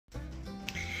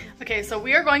Okay, so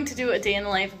we are going to do a day in the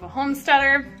life of a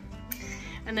homesteader,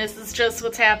 and this is just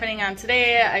what's happening on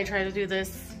today. I try to do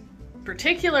this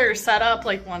particular setup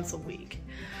like once a week.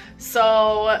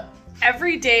 So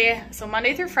every day, so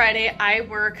Monday through Friday, I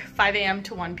work 5 a.m.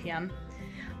 to 1 p.m.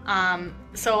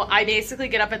 So I basically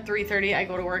get up at 3:30, I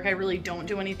go to work. I really don't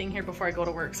do anything here before I go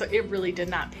to work, so it really did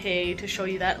not pay to show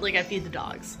you that. Like, I feed the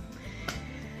dogs.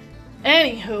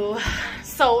 Anywho,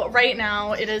 so right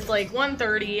now it is like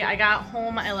 1:30. I got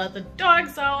home, I let the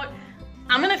dogs out.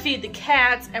 I'm gonna feed the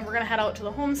cats and we're gonna head out to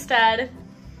the homestead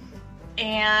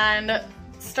and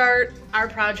start our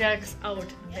projects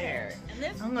out there.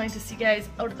 And I'm going to see you guys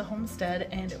out at the homestead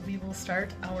and we will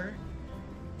start our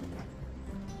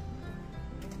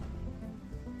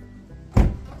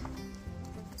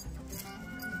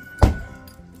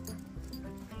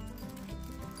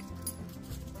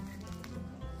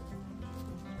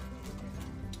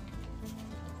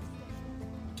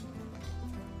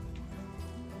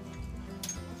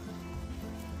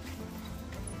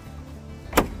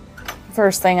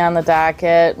First thing on the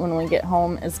docket when we get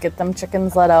home is get them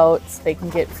chickens let out so they can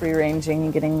get free ranging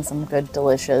and getting some good,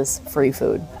 delicious, free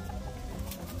food.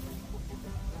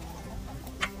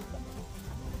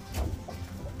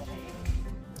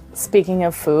 Speaking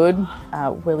of food,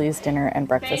 Willie's dinner and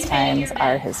breakfast times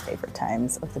are his favorite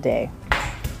times of the day.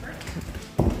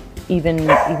 Even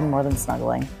more than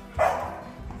snuggling.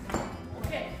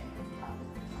 Okay.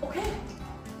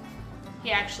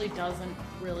 He actually doesn't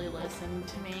really listen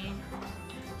to me.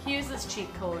 He uses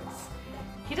cheat codes.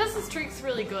 He does his tricks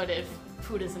really good if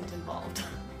food isn't involved.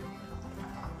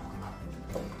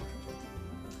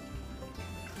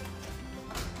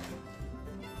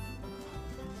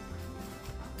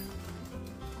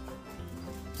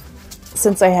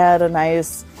 Since I had a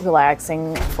nice,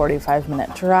 relaxing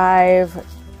 45-minute drive,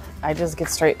 I just get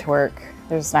straight to work.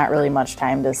 There's not really much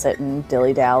time to sit and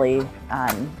dilly-dally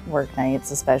on work nights,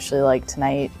 especially like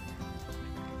tonight.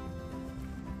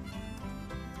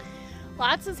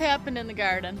 Lots has happened in the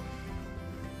garden.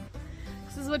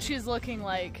 This is what she's looking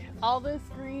like. All this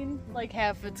green, like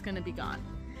half of it's gonna be gone.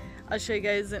 I'll show you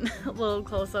guys in a little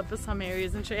close-up of some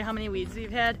areas and show you how many weeds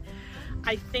we've had.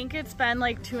 I think it's been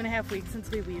like 2.5 weeks since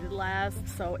we weeded last,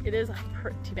 so it is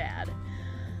pretty bad.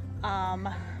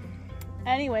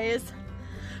 Anyways,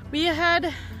 we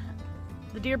had,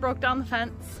 the deer broke down the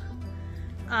fence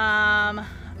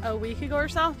a week ago or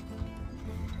so.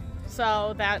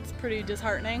 So that's pretty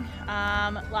disheartening.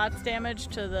 Lots damage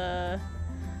to the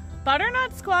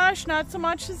butternut squash, not so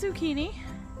much the zucchini,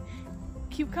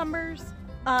 cucumbers,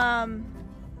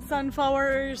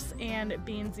 sunflowers, and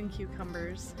beans and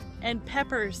cucumbers, and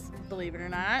peppers, believe it or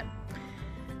not.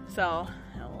 So,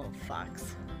 a little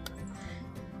fox.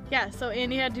 Yeah, so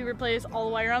Andy had to replace all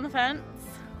the wire on the fence.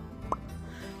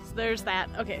 So there's that.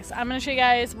 Okay, so I'm gonna show you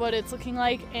guys what it's looking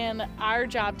like, and our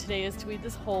job today is to weed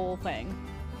this whole thing.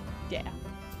 Yeah,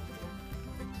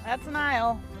 that's an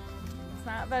aisle. It's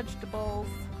not vegetables,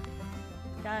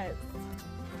 guys.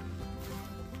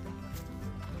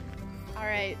 All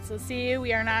right, so see,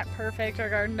 we are not perfect. Our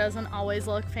garden doesn't always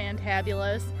look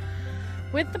fantabulous.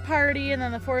 With the party and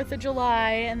then the 4th of July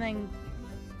and then,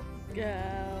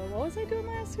 what was I doing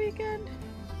last weekend?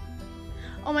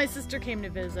 Oh, my sister came to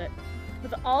visit.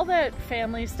 With all that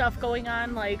family stuff going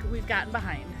on, like, we've gotten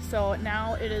behind. So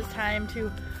now it is time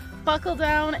to buckle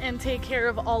down and take care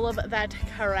of all of that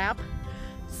crap.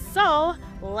 So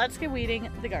let's get weeding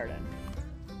the garden.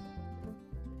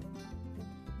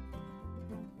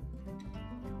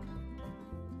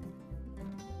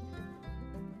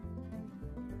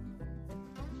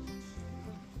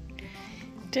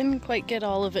 Didn't quite get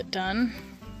all of it done,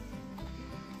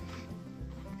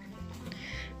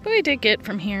 but we did get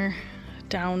from here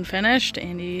down finished.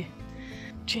 Andy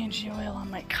changed the oil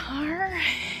on my car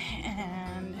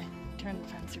and turned the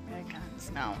fence back on. It's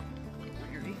now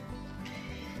weary.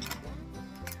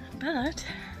 But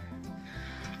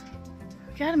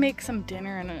we gotta make some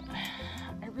dinner, and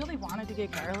I really wanted to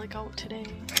get garlic out today.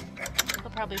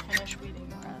 I'll probably finish weeding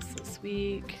the rest this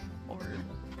week, or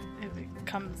if it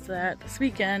comes to that this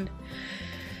weekend.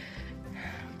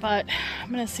 But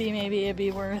I'm gonna see, maybe it'd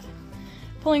be worth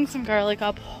pulling some garlic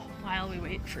up while we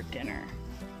wait for dinner.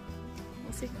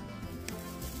 We'll see.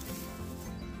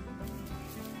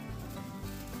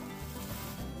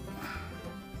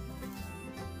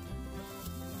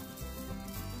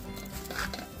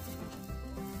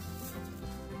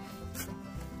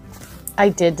 I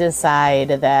did decide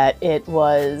that it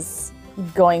was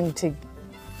going to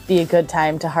be a good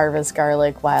time to harvest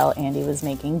garlic while Andy was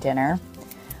making dinner.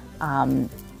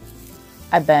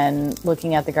 I've been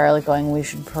looking at the garlic going, we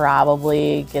should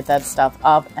probably get that stuff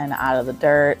up and out of the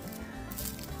dirt.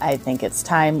 I think it's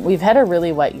time. We've had a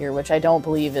really wet year, which I don't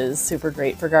believe is super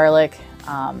great for garlic.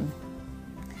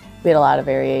 We had a lot of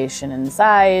variation in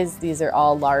size. These are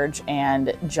all large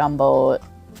and jumbo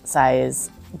size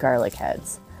garlic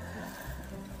heads.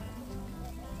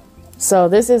 So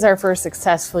this is our first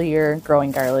successful year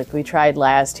growing garlic. We tried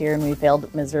last year and we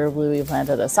failed miserably. We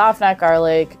planted a softneck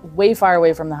garlic way far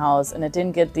away from the house and it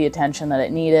didn't get the attention that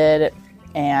it needed.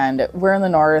 And we're in the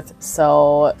north,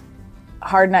 so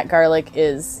hardneck garlic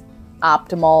is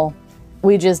optimal.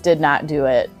 We just did not do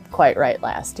it quite right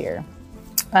last year.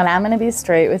 And I'm gonna be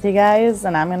straight with you guys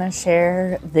and I'm gonna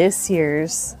share this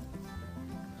year's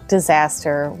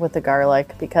disaster with the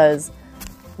garlic because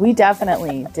we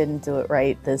definitely didn't do it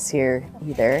right this year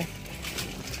either.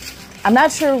 I'm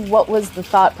not sure what was the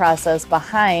thought process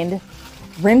behind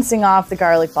rinsing off the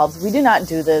garlic bulbs. We do not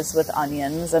do this with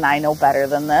onions, and I know better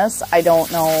than this. I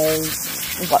don't know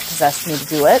what possessed me to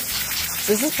do it.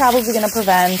 So this is probably going to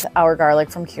prevent our garlic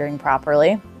from curing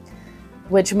properly,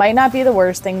 which might not be the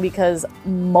worst thing because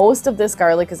most of this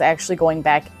garlic is actually going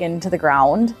back into the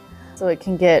ground, so it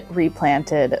can get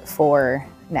replanted for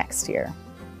next year.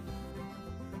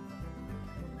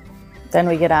 Then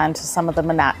we get on to some of the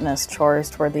monotonous chores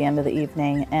toward the end of the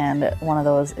evening, and one of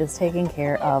those is taking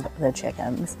care of the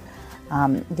chickens.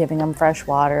 Giving them fresh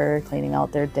water, cleaning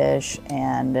out their dish,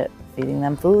 and feeding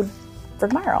them food for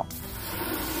tomorrow.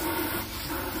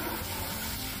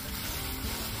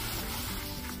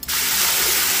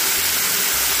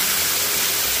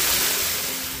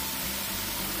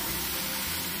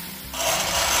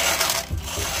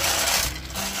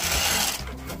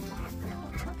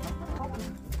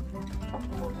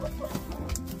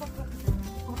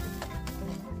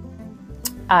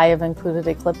 I have included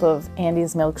a clip of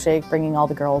Andy's milkshake bringing all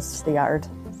the girls to the yard.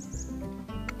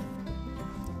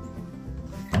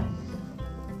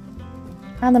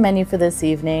 On the menu for this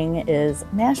evening is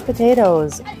mashed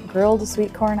potatoes, grilled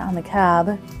sweet corn on the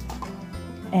cob,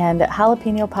 and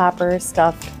jalapeno popper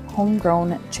stuffed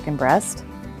homegrown chicken breast.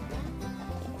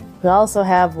 We also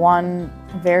have one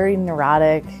very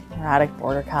neurotic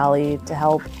border collie to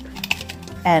help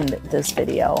end this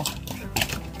video.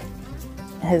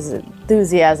 His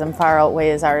enthusiasm far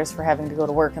outweighs ours for having to go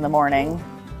to work in the morning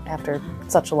after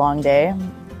such a long day.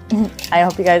 I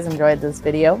hope you guys enjoyed this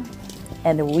video,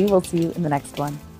 and we will see you in the next one.